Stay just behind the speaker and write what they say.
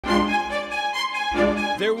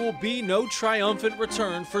there will be no triumphant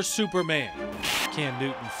return for Superman. Cam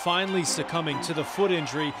Newton finally succumbing to the foot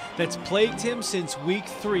injury that's plagued him since week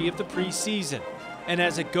 3 of the preseason. And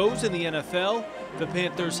as it goes in the NFL, the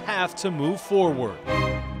Panthers have to move forward.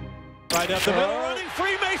 Right up the middle, running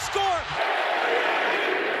free, may score.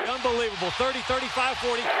 Unbelievable, 30, 35,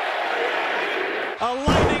 40. A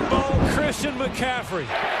lightning bolt, Christian McCaffrey.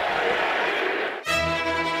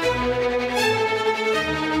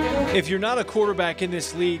 If you're not a quarterback in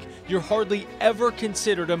this league, you're hardly ever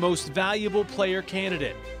considered a most valuable player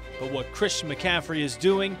candidate. But what Christian McCaffrey is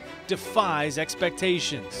doing defies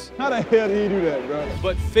expectations. How the hell did he do that, bro?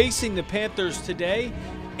 But facing the Panthers today,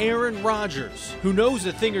 Aaron Rodgers, who knows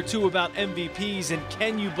a thing or two about MVPs and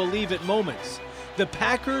can you believe it moments. The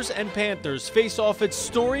Packers and Panthers face off at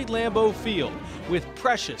storied Lambeau Field with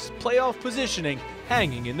precious playoff positioning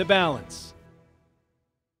hanging in the balance.